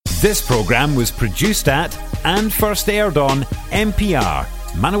This programme was produced at and first aired on MPR,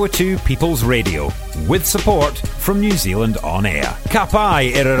 Manawatu People's Radio, with support from New Zealand On Air. Ka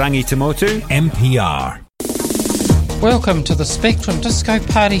pai Irarangi Tamotu, MPR. Welcome to the Spectrum Disco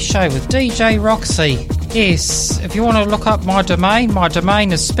Party Show with DJ Roxy. Yes, if you want to look up my domain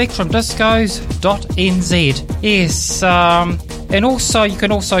is spectrumdiscos.nz. Yes, and also you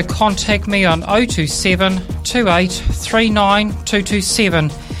can also contact me on 027 28 39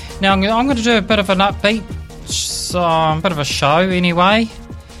 227. Now I'm going to do a bit of an upbeat, bit of a show anyway.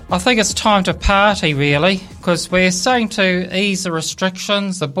 I think it's time to party really, because we're starting to ease the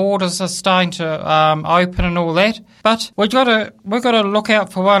restrictions, the borders are starting to open and all that. But we've got to look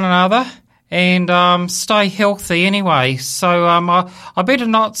out for one another and stay healthy anyway. So I better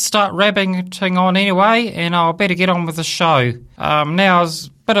not start rabbiting on anyway, and I better get on with the show. Now is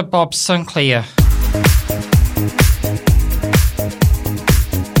a bit of Bob Sinclair.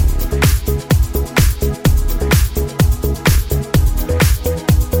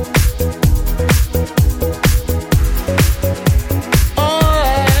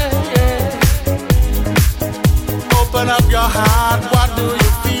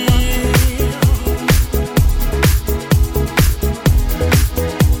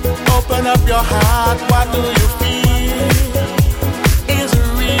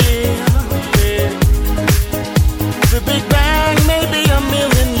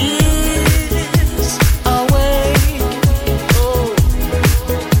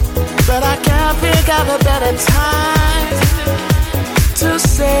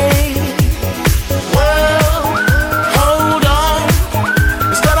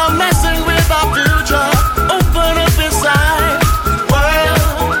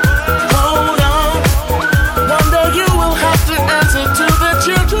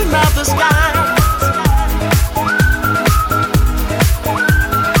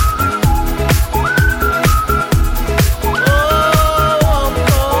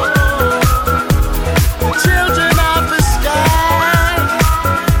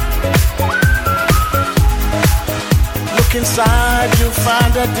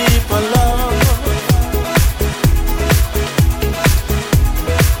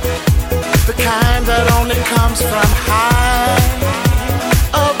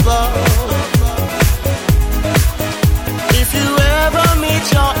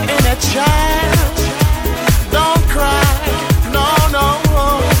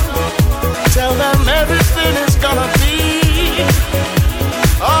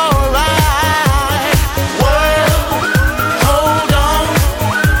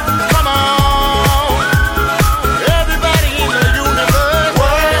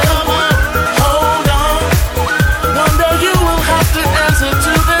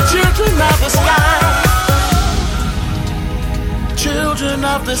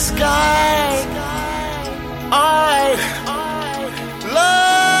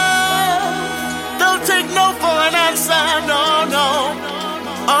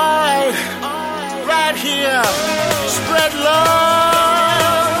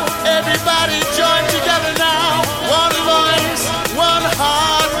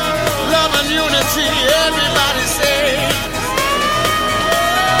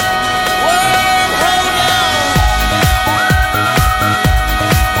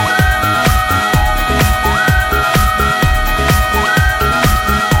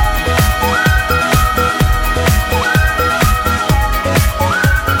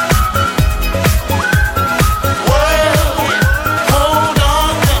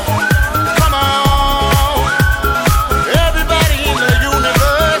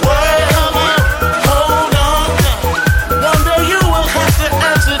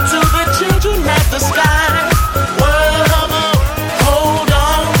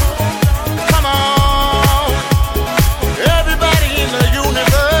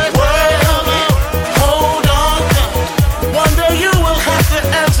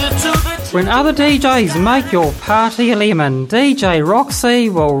 When other DJs make your party lemon, DJ Roxy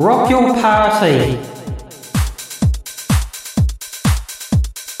will rock your party.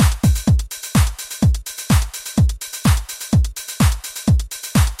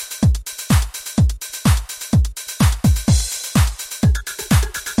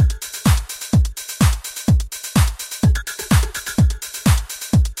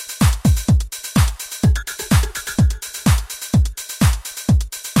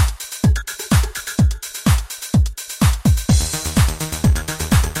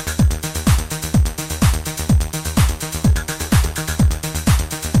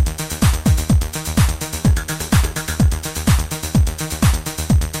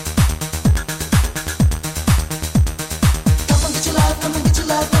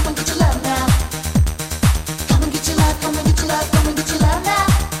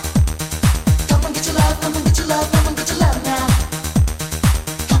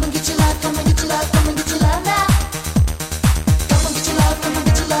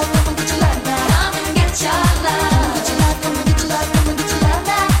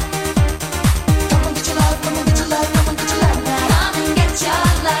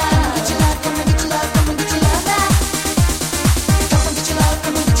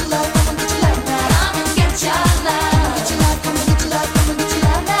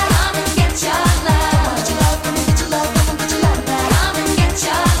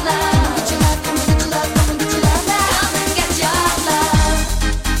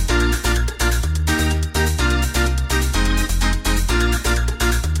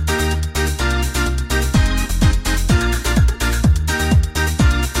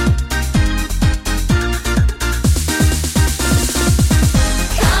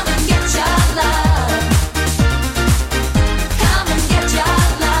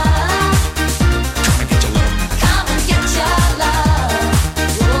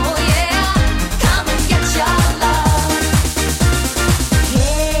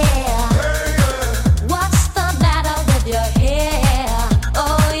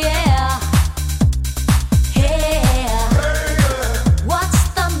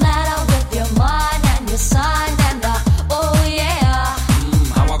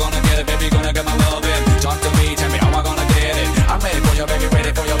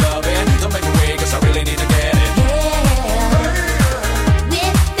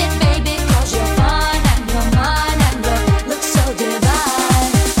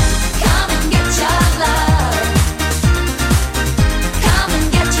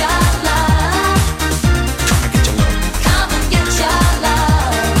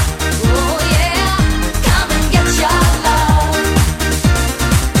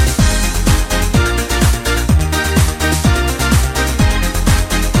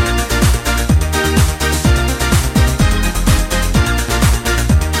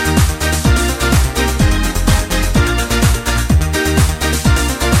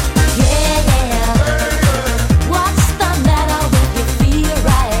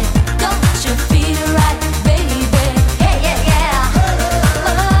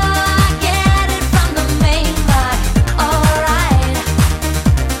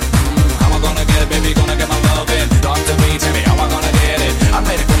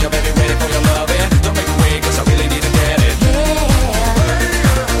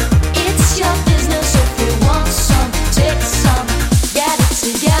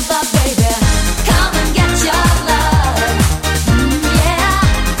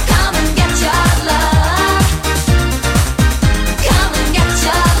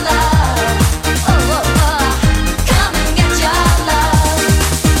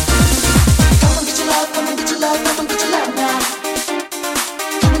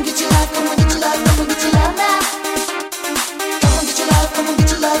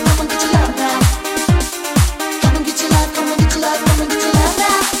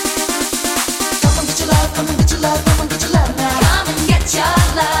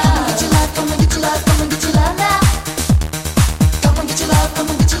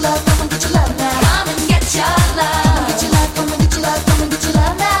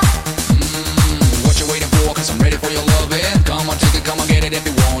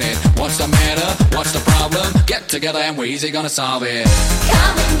 What's the problem? Get together and we're easy gonna solve it.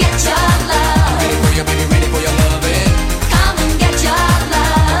 Come and get your love. Ready for you, baby, ready for your loving. Come and get your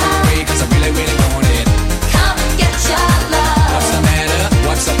love. Wait, 'cause I really, really want it. Come and get your love. What's the matter?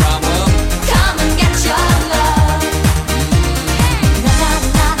 What's the problem? Come and get your love. Na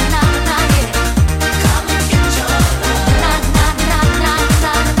na na na na yeah. Come and get your love. Na na na na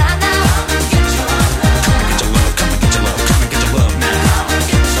na na na. Come and get your love. Come and get your love, come and get your love, come and get your love now. Come and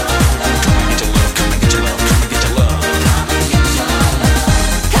get your love. Come and get your love, come and get your love, come and get your love.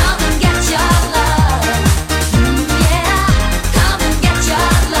 Come and get your love. Come and get your love. Yeah. Come and get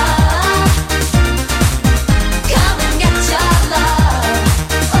your love. Come and get your love.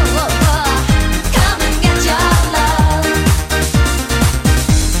 Oh oh oh. Come and get your love.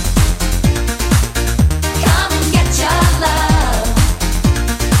 Come and get your love.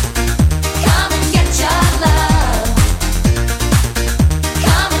 Come and get your love.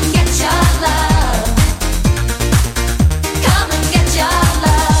 Come and get your love. Come and get your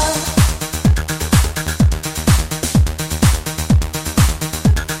love.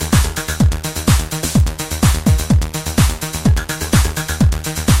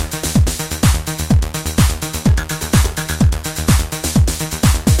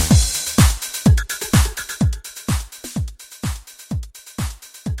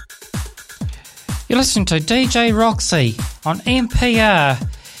 You're listening to DJ Roxy on NPR.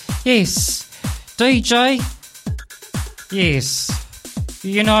 Yes, DJ. Yes,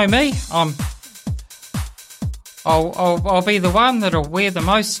 you know me. I'll be the one that'll wear the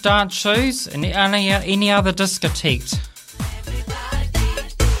most dance shoes in any other discotheque.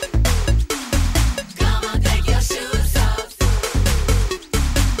 Come on, take your shoes off.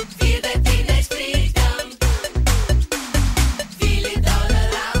 Feel the teenage freedom. Feel it all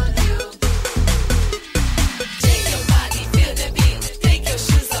around you. Shake your body, feel the beat. Take your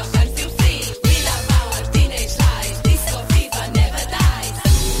shoes off and feel free. We love our teenage life. Disco fever never dies.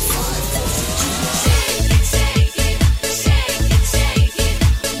 Shake it, shake it, shake it, shake it.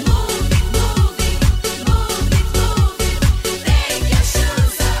 Move it, move it, move it, move it. Take your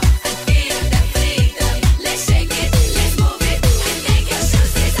shoes off and feel the freedom. Let's shake it, let's move it, and take your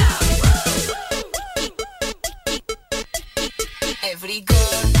shoes off. Every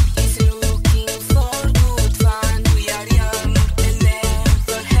girl is looking for good fun. We are young and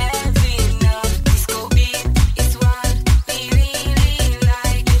never have enough. Disco beat is what we really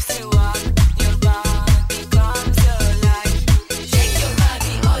like. Lifts you up, your body comes alive. Shake your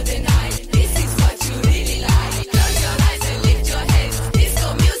body all the night. This is what you really like. Close your eyes and lift your hands. Disco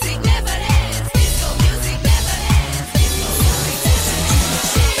music never ends. Disco music never ends. Disco music never ends.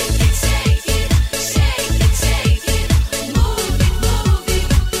 Shake it, shake it, shake it, shake it. Move it, move it,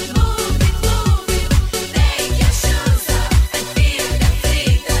 move it, move it. Take your shoes off and feel the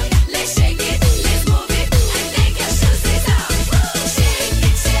freedom. Let's shake it, let's move it, and take your shoes off. Shake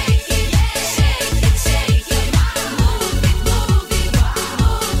it, shake it, shake it, shake it. Move it, move it,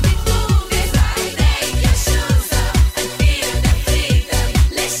 move it, move it. Take your shoes off and feel the freedom.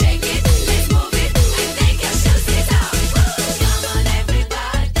 Let's shake it, let's move it, and take your shoes off. Come on,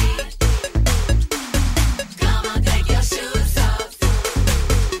 everybody. Come on, take your shoes off.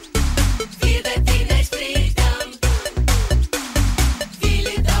 Feel the teenage freedom. Feel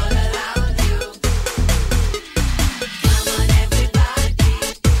it all around you. Come on, everybody.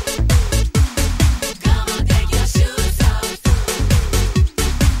 Come on, take your shoes off.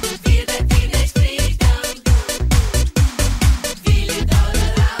 Feel the teenage freedom. Feel it all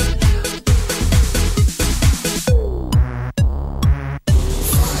around you.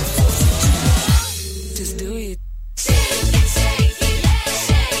 Just do it. Shake it, shake it,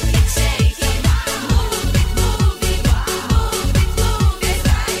 shake it, shake it. Move it, move it, move it, move it.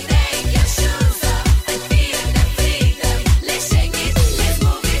 Take your shoes off and feel the freedom. Let's shake it, let's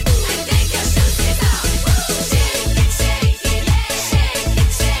move it, and take your shoes off. Shake it, shake it, shake it,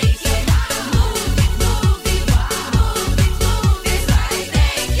 shake it. Move it, move it, move it, move it.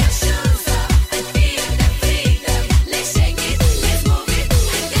 Take your shoes off and feel the freedom. Let's shake it, let's move it,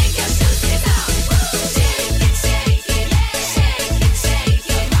 and take your shoes off. Shake it, shake it, shake it, shake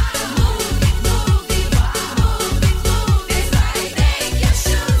it. Move it, move it, move it, move it. Take your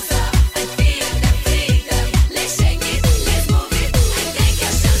shoes off and feel the freedom. Let's shake it, let's move it, and take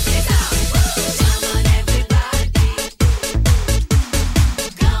your shoes off. Come on, everybody.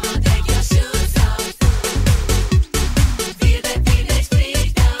 Come on, take your shoes off. Feel the teenage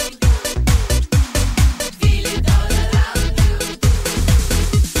freedom. Feel it all around you.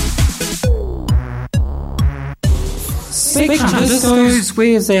 Spectrum Discos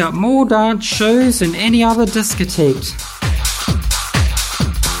wears out more dance shoes than any other discotheque.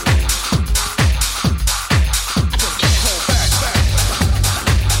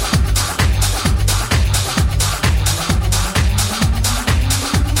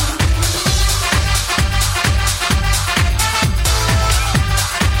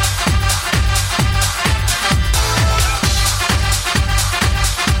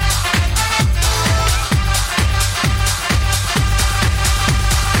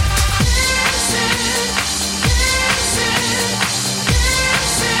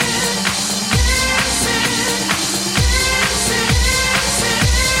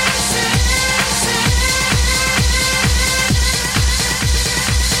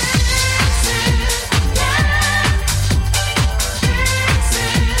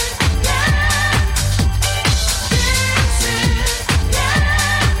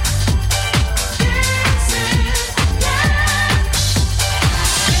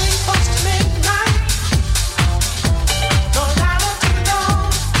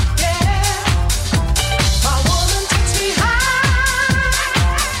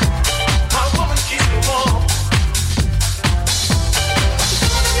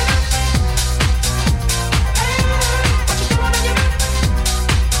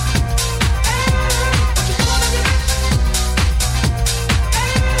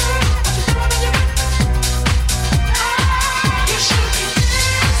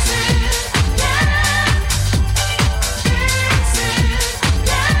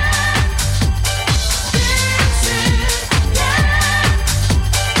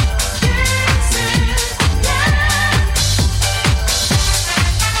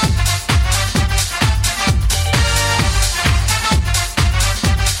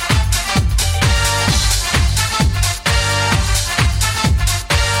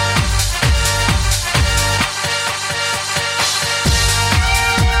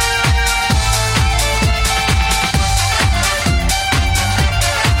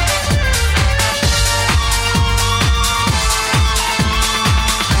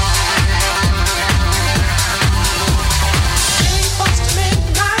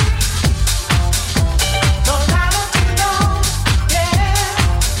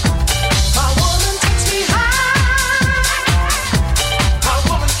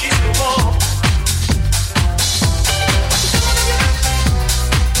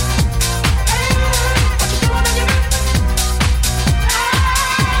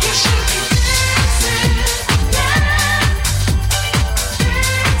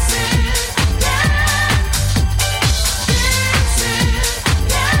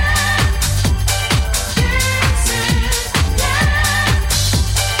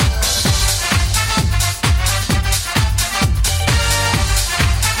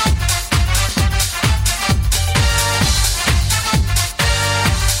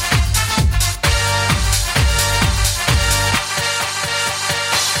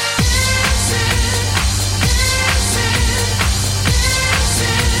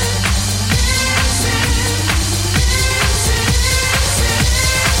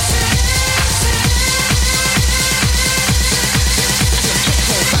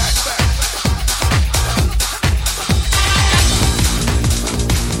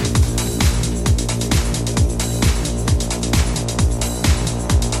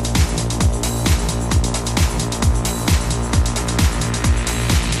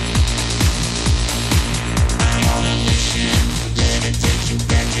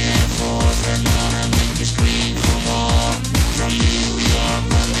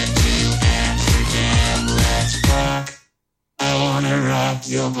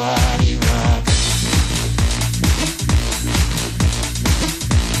 your body rock.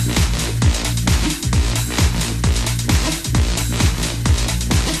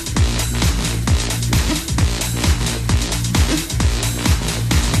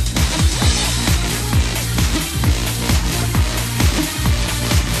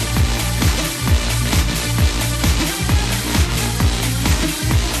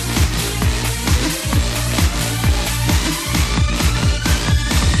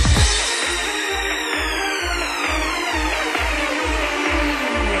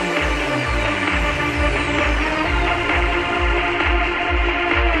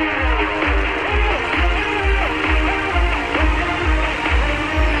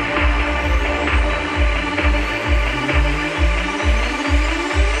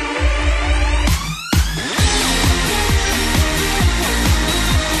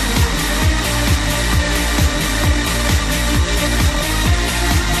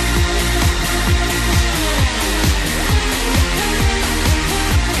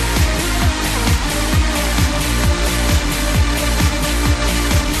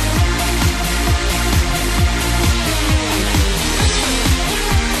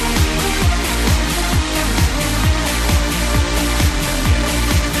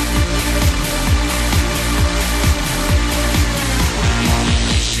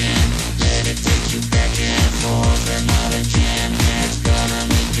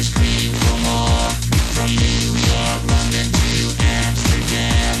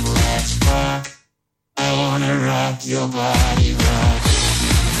 Your body rock.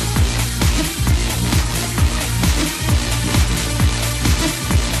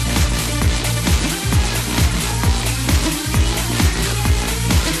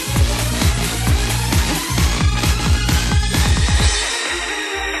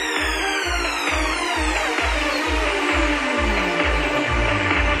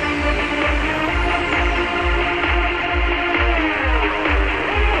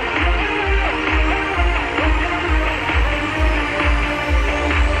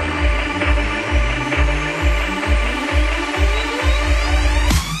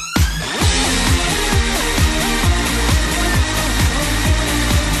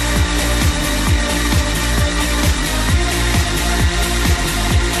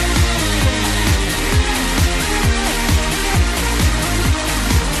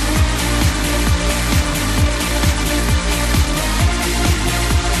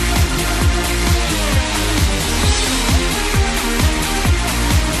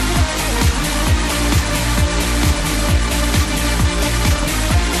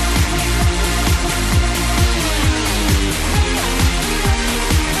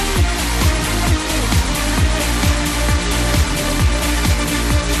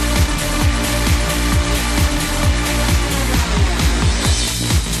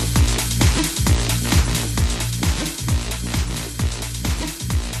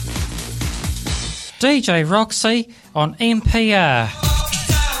 DJ Roxy on NPR.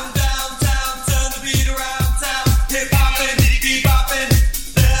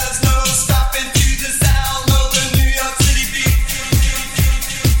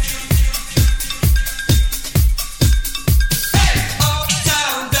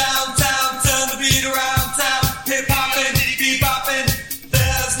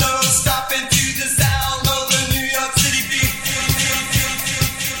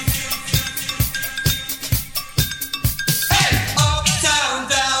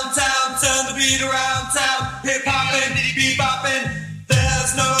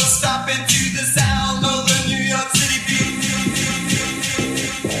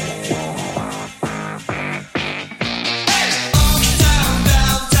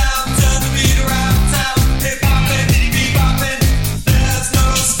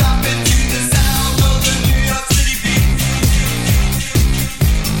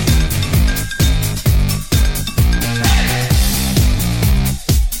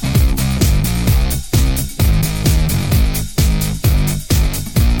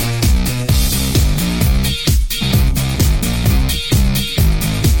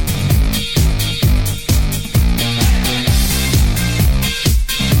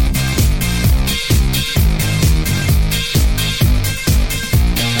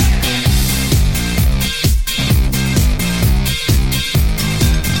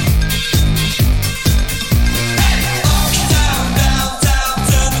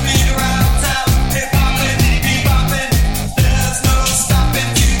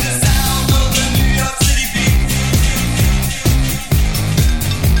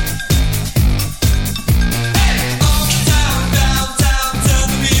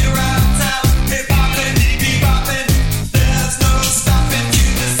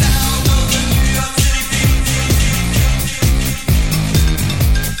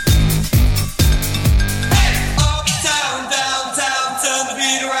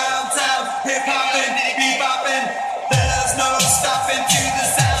 hip hopping, bebopping. There's no stopping to the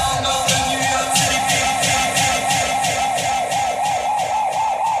sound of the New York City beat.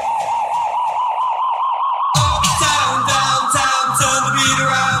 Uptown, downtown, turn the beat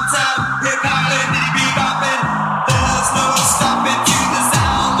around town. Hip hopping, bebopping. There's no stopping to the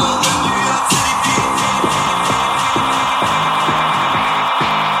sound of the New York City beat.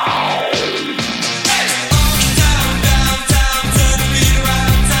 Uptown, downtown, turn the beat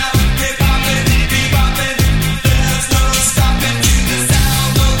around town. Hip hopping, bebopping. There's no stopping to the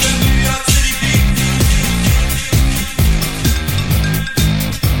sound of the New York City beat.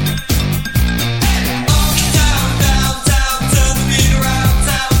 Uptown, downtown, turn the beat around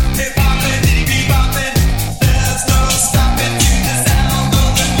town. Hip hopping, bebopping. There's no stopping to the sound of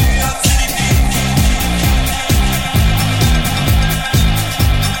the New York City beat.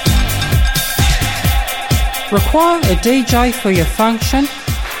 Require a DJ for your function?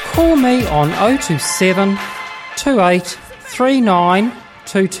 Call me on 027 28 39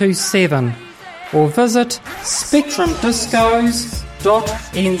 227 or visit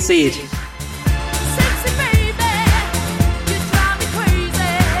spectrumdiscos.nz. Sexy baby, you drive me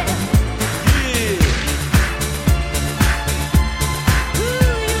crazy.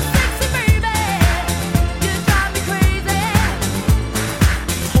 Ooh, you sexy baby, you drive me crazy.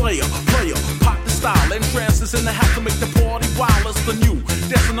 Player, pop the style, entrances in the house to make the party wild as the new.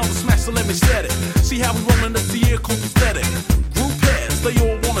 There's another smash, so let me set it. See how we rollin' this year, cool aesthetic. Group heads, they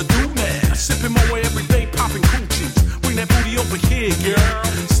all wanna do that. Sipping my way every day, popping coochies. Bring that booty over here, girl.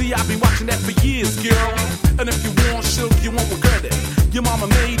 See, I've been watching that for years, girl. And if you want sugar, you won't regret it. Your mama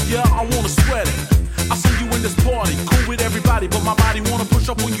made ya, I wanna sweat it. I see you in this party, cool with everybody, but my body wanna push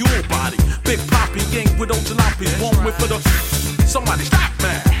up on your body. Big Poppy, gang with Ojalapi, one with for the. Somebody stop,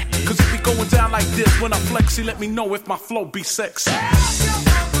 man. Cause if it going down like this, when I flexy, let me know if my flow be sexy. Check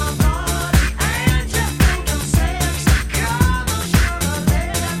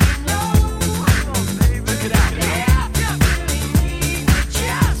it out.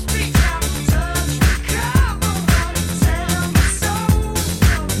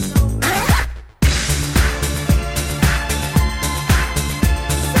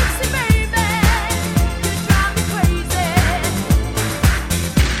 Sexy baby, you drive me crazy.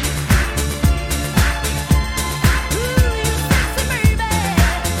 Ooh, you sexy baby,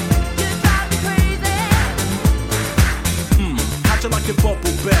 you drive me crazy. How'd you like your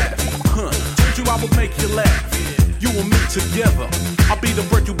bubble bath? Huh? Told you I would make you laugh. You and me together. I'll be the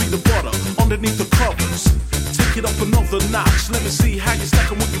bread, you be the butter. Underneath the covers. Take it up another notch. Let me see how you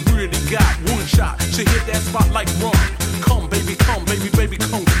stacking what you really got. One shot, she hit that spot like rum. Come, baby, baby,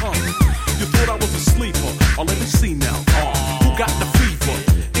 come. You thought I was a sleeper. Oh, let me see now. Who got the fever?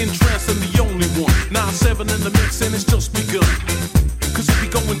 Entrance and the only one. 9-7 in the mix and it's just begun. Cause if you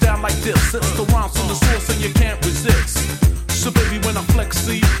going down like this, it's the rhymes from the source and you can't resist. So baby, when I flex,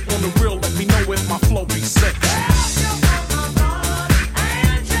 see, on the real, let me know if my flow be sexy.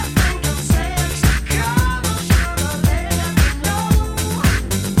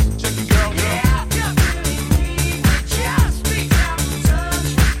 Check it, girl.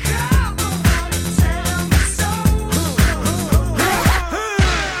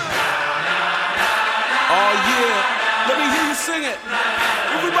 Oh yeah, let me hear you sing it.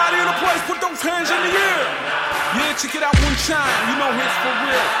 Everybody in the place, put those hands in the air. Yeah, check it out one time. You know it's for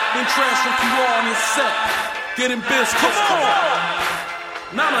real. Then transfer you all on your set. Getting biz, come on.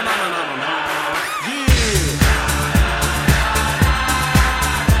 No. Yeah.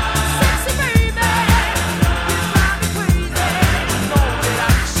 Sexy baby, you drive me crazy. I know that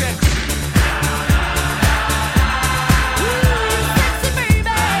I'm sexy. Ooh, you sexy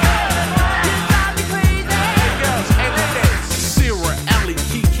baby, you drive me crazy. Girls, hey ladies. Sarah, Allie,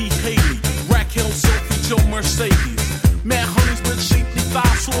 Kiki, Haley, Raquel, Sophie, Joe, Mercedes. Mad honeys with shapely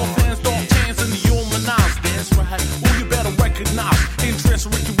thighs, soft hands, dark tans, and the Omanaz. That's right. Oh, you better recognize. Interest,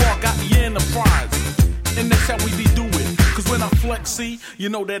 Ricky Walk got the enterprise. And that's how we be doing. Cause when I flex, see, you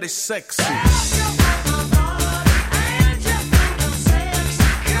know that it's sexy.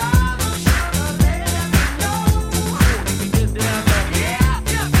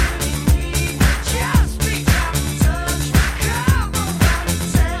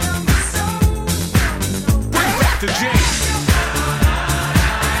 Bring back the James.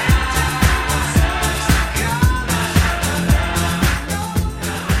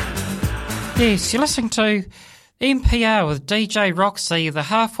 Yes, you're listening to NPR with DJ Roxy. The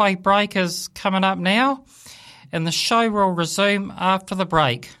halfway break is coming up now, and the show will resume after the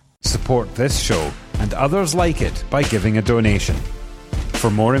break. Support this show and others like it by giving a donation. For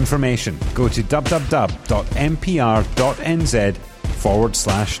more information, go to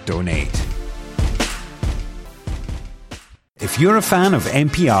www.mpr.nz/donate. If you're a fan of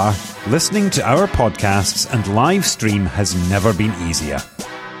NPR, listening to our podcasts and live stream has never been easier.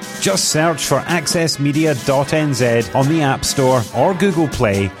 Just search for accessmedia.nz on the App Store or Google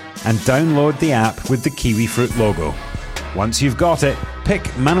Play and download the app with the kiwi fruit logo. Once you've got it, pick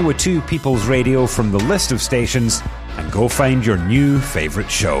Manawatu People's Radio from the list of stations and go find your new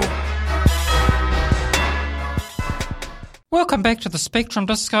favourite show. Welcome back to the Spectrum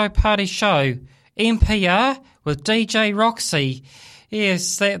Disco Party Show, NPR with DJ Roxy.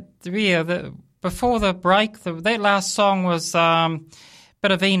 Yes, before the break, that last song was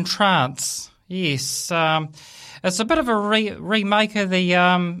bit of En Trance. Yes, it's a bit of a remake of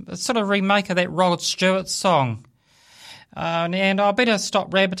the remake of that Rod Stewart song. And I better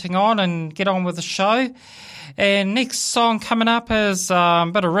stop rabbiting on and get on with the show. And next song coming up is a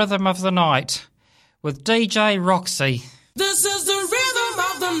bit of Rhythm of the Night with DJ Roxy. This is the rhythm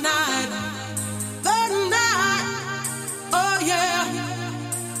of the night. The night. Oh yeah.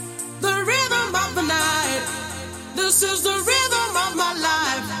 The rhythm of the night. This is the rhythm of my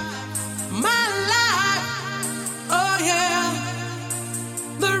life. My life. Oh yeah.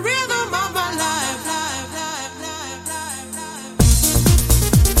 The rhythm of my life.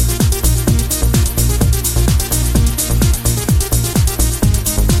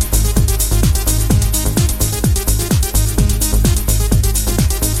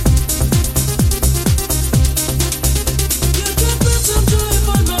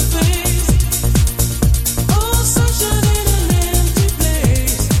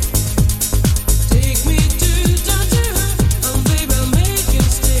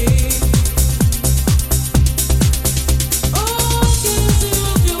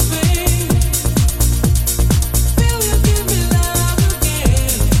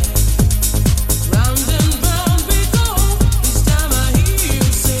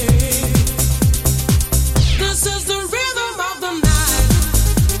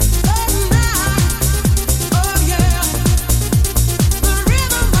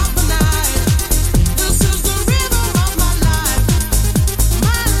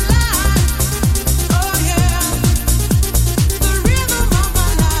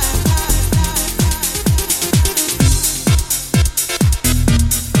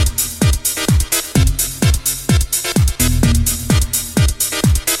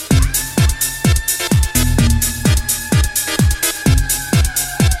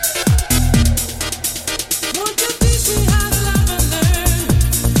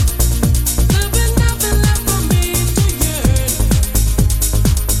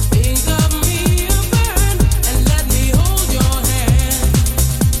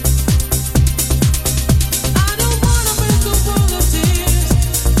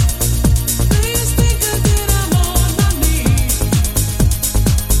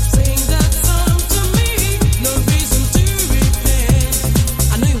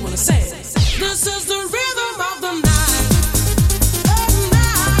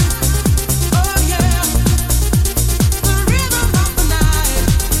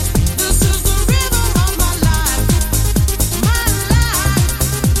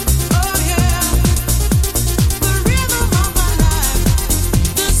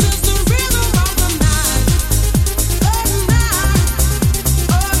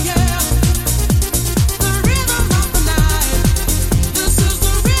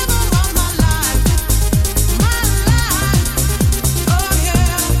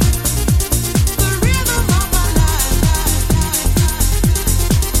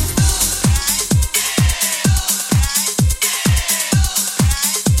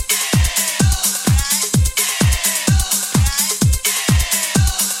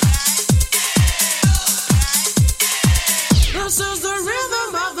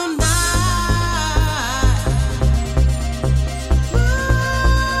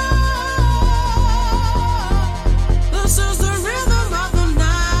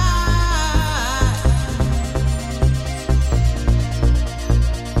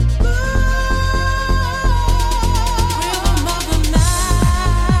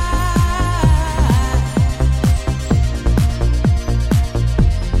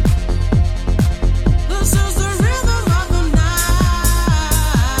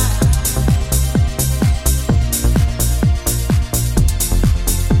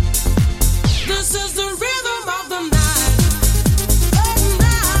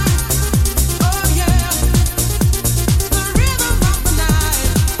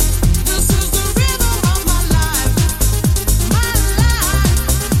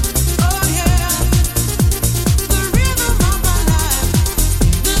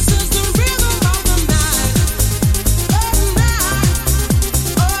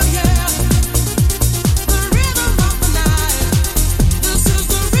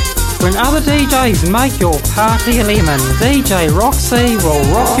 When other DJs make your party a lemon, DJ Roxy will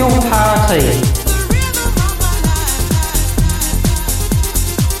rock your party.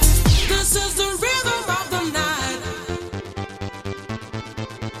 This is the rhythm of the night.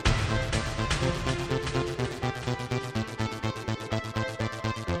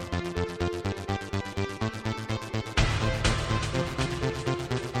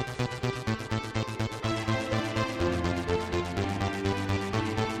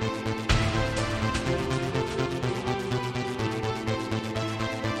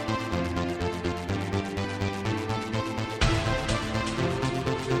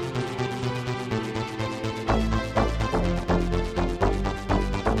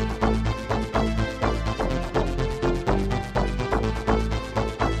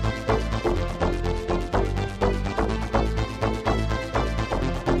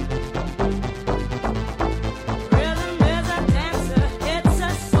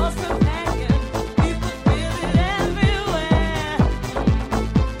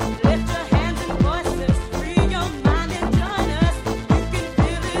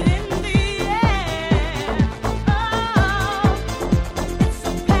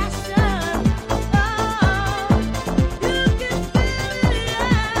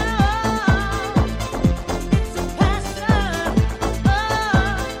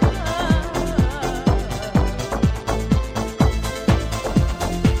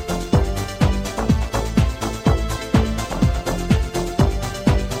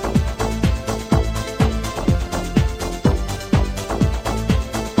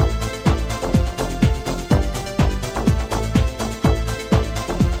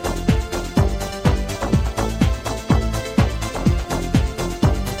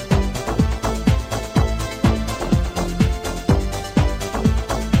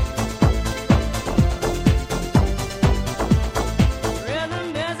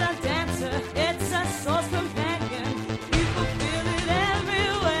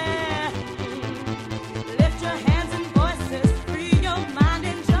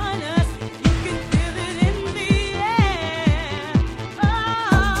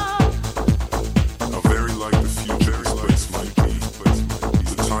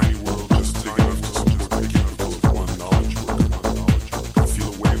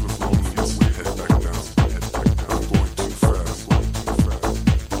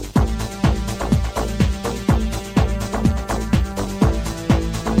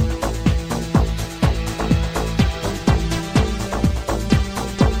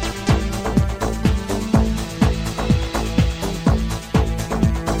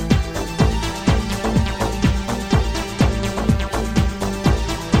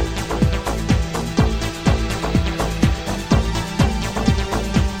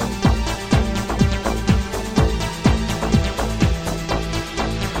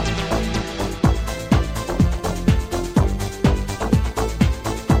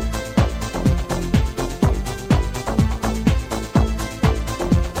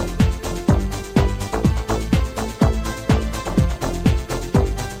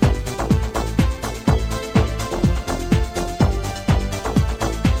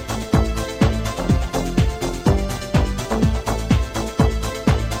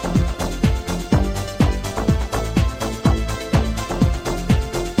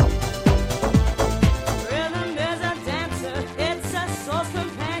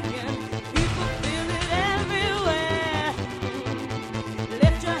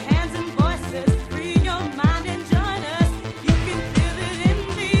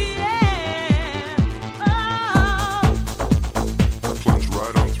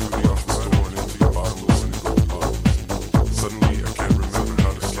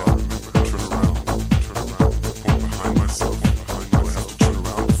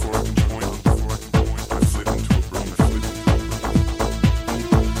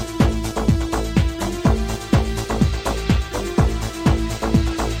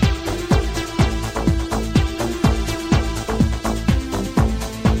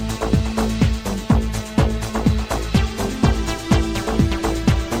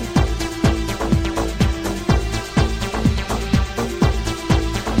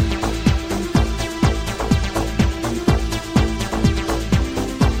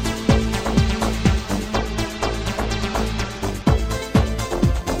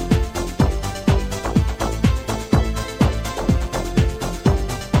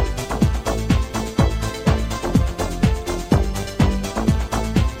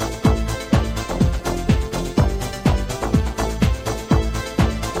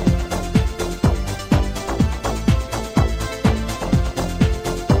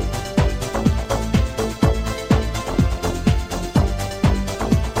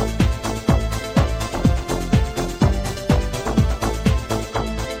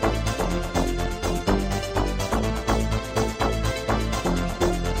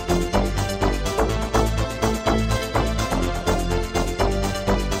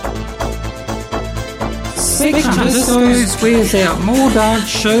 Spectrum Discos wears out more dance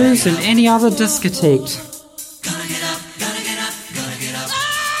shows than any other discotheque.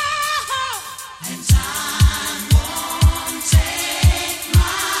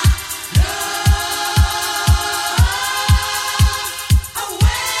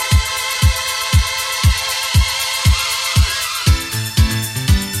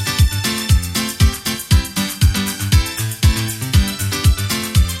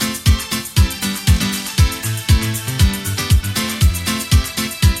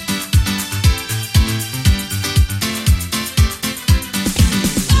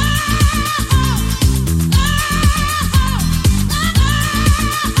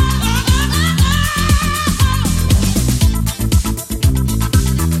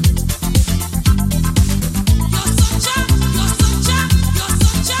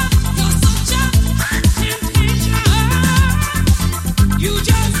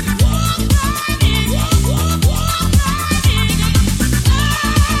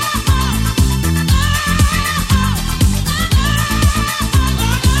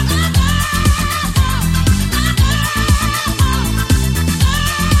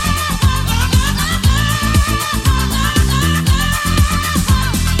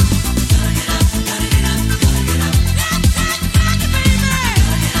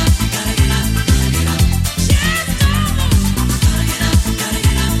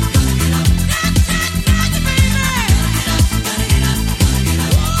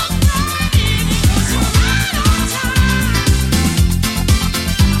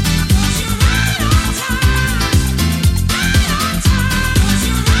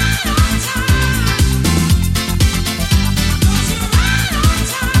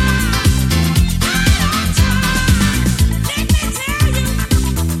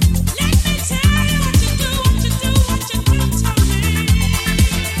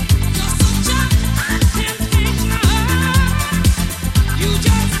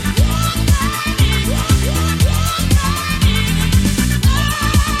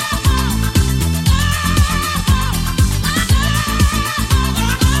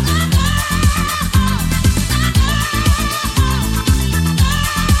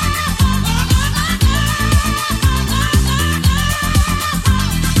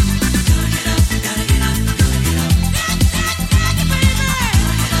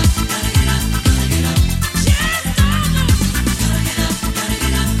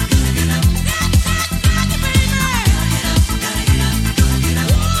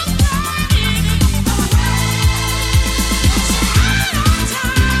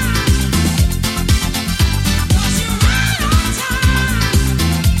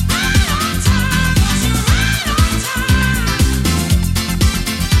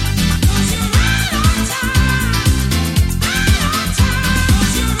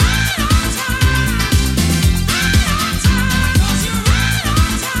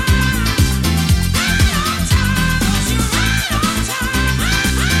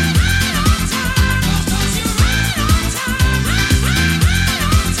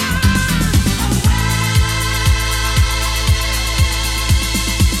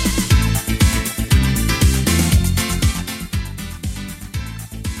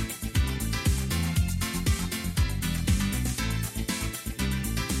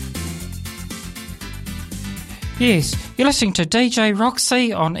 Yes, you're listening to DJ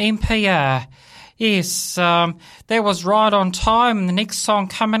Roxy on NPR. Yes, that was right on time. The next song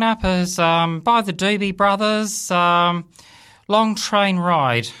coming up is by the Doobie Brothers, Long Train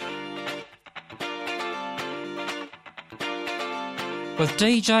Ride. With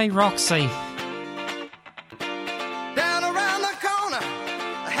DJ Roxy. Down around the corner,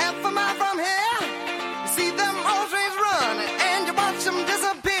 half a mile from here, you see them old trains run, and you watch them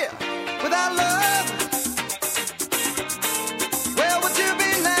disappear. Without love, where would you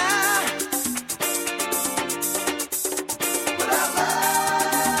be now? Without love.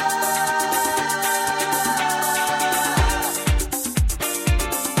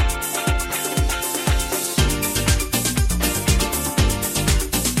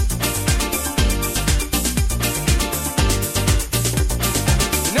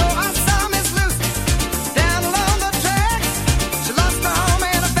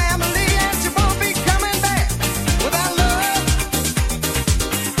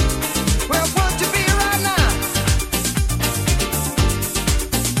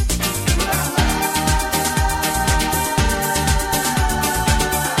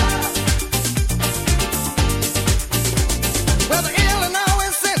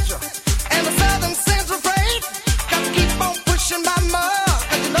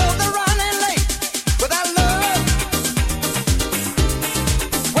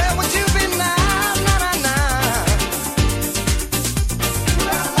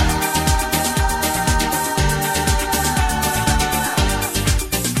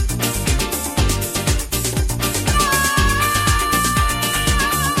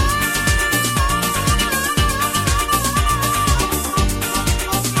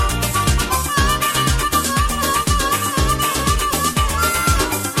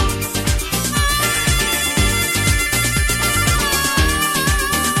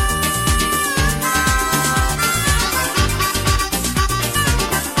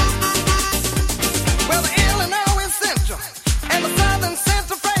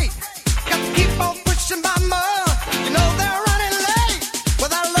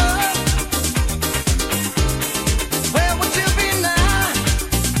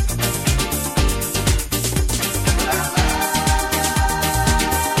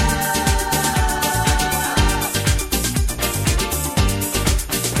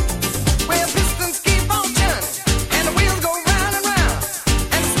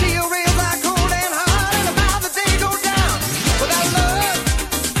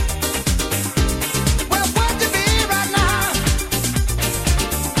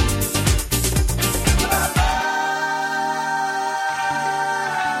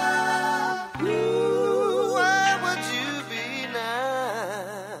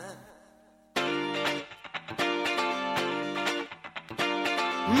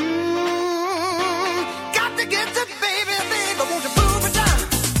 Got to get the baby, baby, won't you move it down?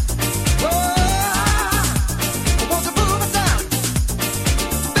 Whoa, won't you move it down?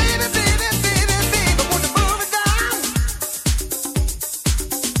 Baby, baby, baby, baby, won't you move it down?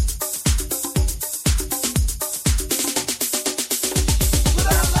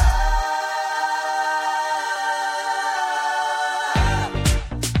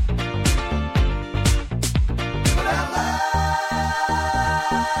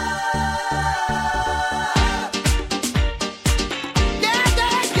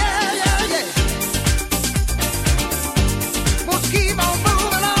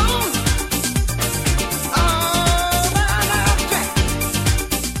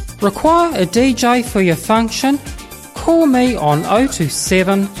 Require a DJ for your function? Call me on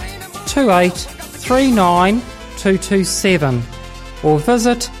 027 28 39 227 or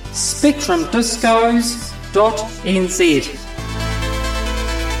visit spectrumdiscos.nz.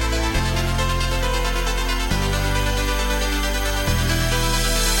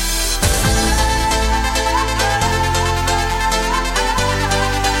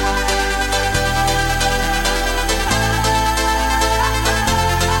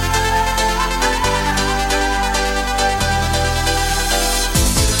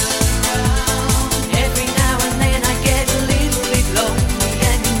 Every now and then I get a little bit lonely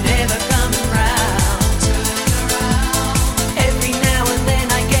and you never come around. Every now and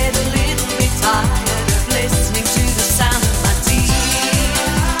then I get a little bit tired of listening to the sound of my tears.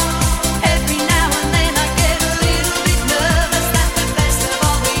 Every now and then I get a little bit nervous that the best of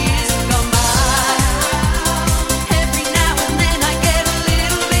all the years have gone by. Every now and then I get a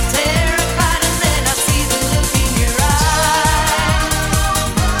little bit terrified and then I see the look in your eyes.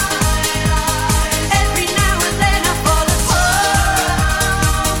 Every now and then I fall apart.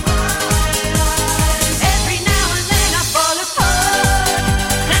 Every now and then I fall apart.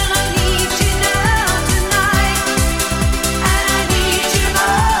 And I need you now tonight. And I need you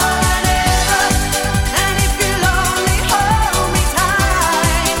more than ever. And if you'll only hold me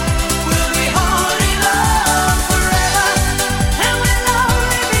tight, we'll be holding on forever. And we'll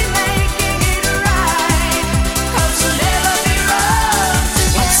only be making it right. 'Cause we'll never be wrong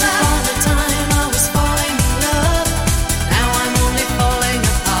together. Once upon a time I was falling in love. Now I'm only falling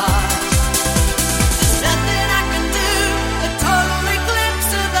apart. There's nothing I can do. A total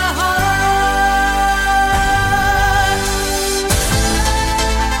eclipse of the heart.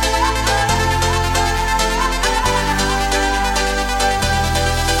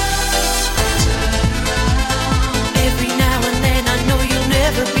 Every now and then I know you'll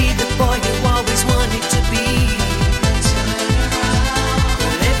never be the boy you always wanted to be.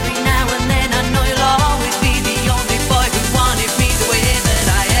 But every now and then I know you'll always be the only boy who wanted me the way that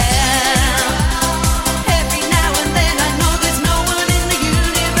I am. Every now and then I know there's no one in the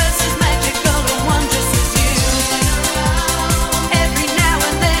universe as magical and wondrous as you. Every now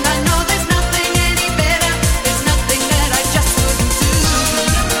and then I know there's nothing any better. There's nothing that I just wouldn't do.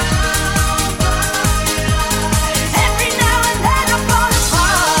 Every now and then I fall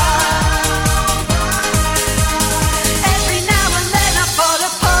apart. Every now and then I fall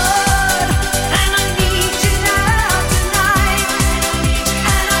apart. And I need you now tonight.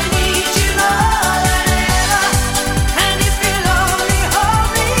 And I need you more than ever. And if you'll only hold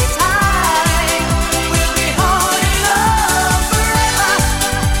me tight, we'll be holding on forever.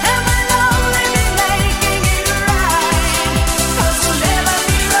 And we'll only be making it right. 'Cause we'll never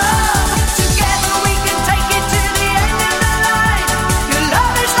be wrong. Together we can take it to the end of the line. Your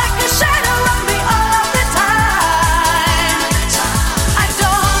love is like a shadow on me all the time. I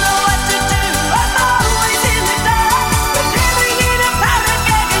don't know what to do. I'm always in the dark. We're living in a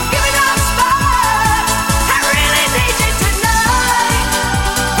paragon and giving up spark. I really need you tonight.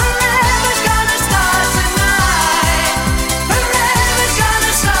 Forever's gonna start tonight. Forever's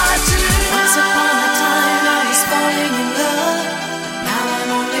gonna start tonight. Once upon a time I was falling in love. Now I'm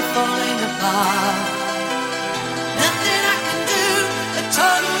only falling apart. Nothing I can do. A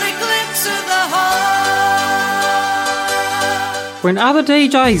total eclipse of the heart. When other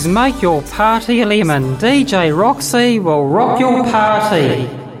DJs make your party lemon, DJ Roxy will rock your party.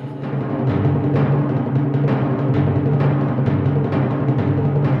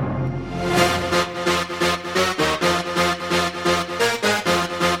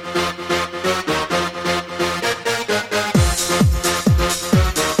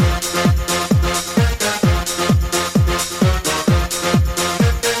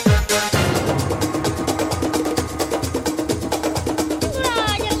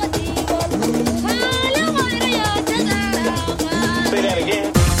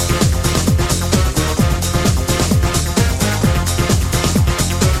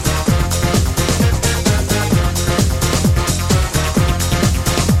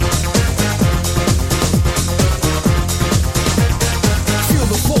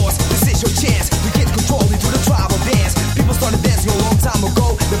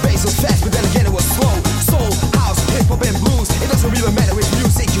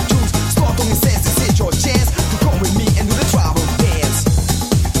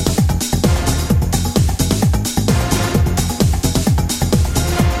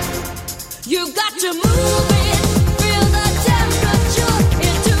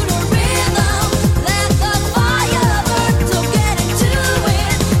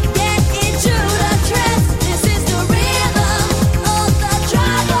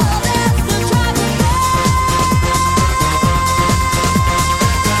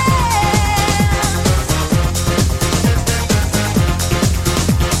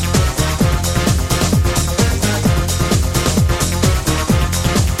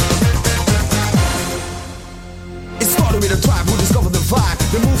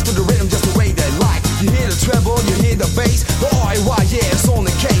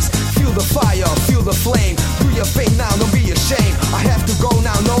 the flame. Do your thing now, don't be ashamed. I have to go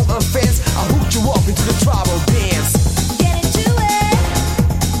now, no offense. I hooked you up into the tribal dance. Get into it,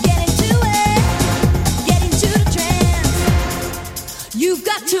 get into it, get into the trance. You've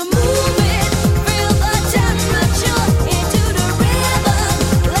got to move it, feel the temperature into the rhythm.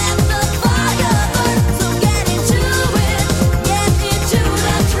 Let the fire burn, so get into it, get into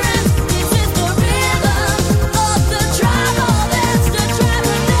the trance. This is the rhythm of the tribal dance, the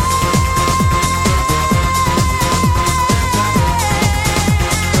tribal dance.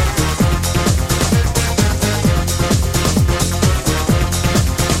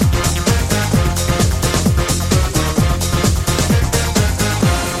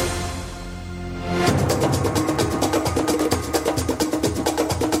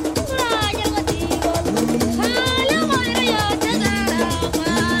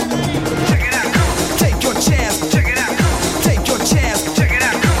 Take your chance, check it out. Take your chance, check it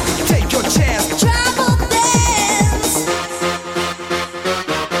out. Take your chance. Tribal dance.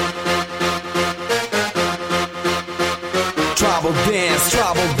 Tribal dance,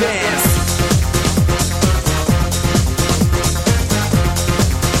 tribal dance.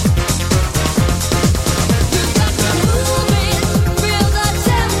 You've got to move it, feel the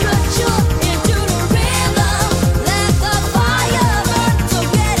temperature into the rhythm. Let the fire burn, so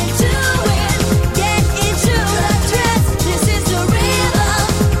get into it, get into the trance. This is the rhythm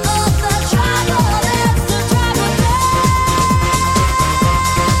of the tribal dance, the tribal dance.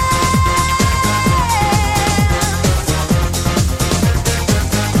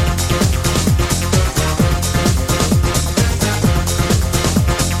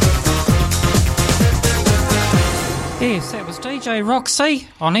 Yes, that was DJ Roxy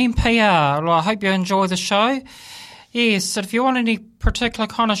on NPR. Well, I hope you enjoy the show. Yes, if you want any particular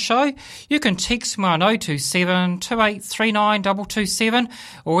kind of show, you can text me on 027 2839 227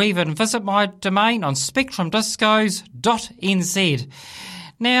 or even visit my domain on spectrumdiscos.nz.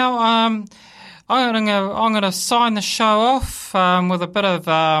 Now, I'm going to sign the show off with a bit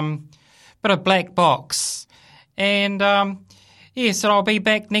of Black Box. And, yes, and I'll be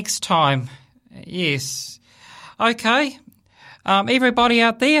back next time. Yes. Okay, everybody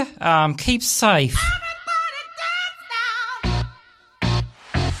out there, keep safe.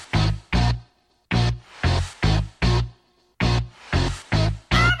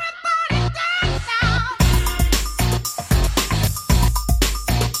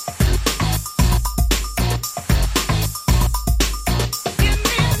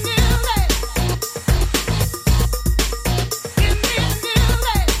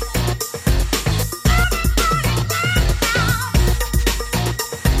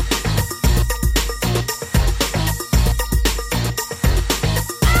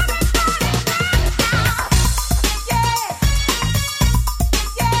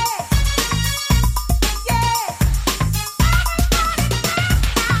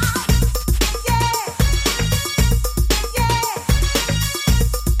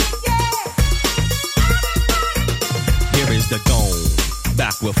 The dome,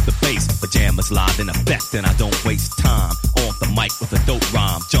 back with the bass, pajamas live in effect, and I don't waste time on the mic with a dope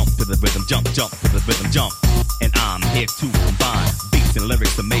rhyme. Jump to the rhythm, jump to the rhythm, jump. And I'm here to combine beats and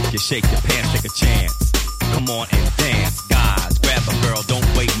lyrics to make you shake your pants, take a chance. Come on and dance, guys, grab a girl, don't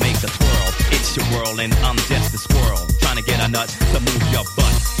wait, make a twirl. It's your world and I'm just a squirrel, trying to get a nut to move your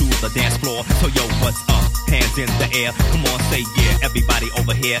butt to the dance floor. So yo, what's up? Hands in the air, come on, say yeah. Everybody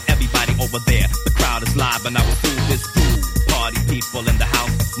over here, everybody over there. The crowd is live and I will do this groove. Party people in the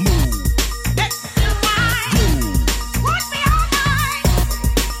house, move.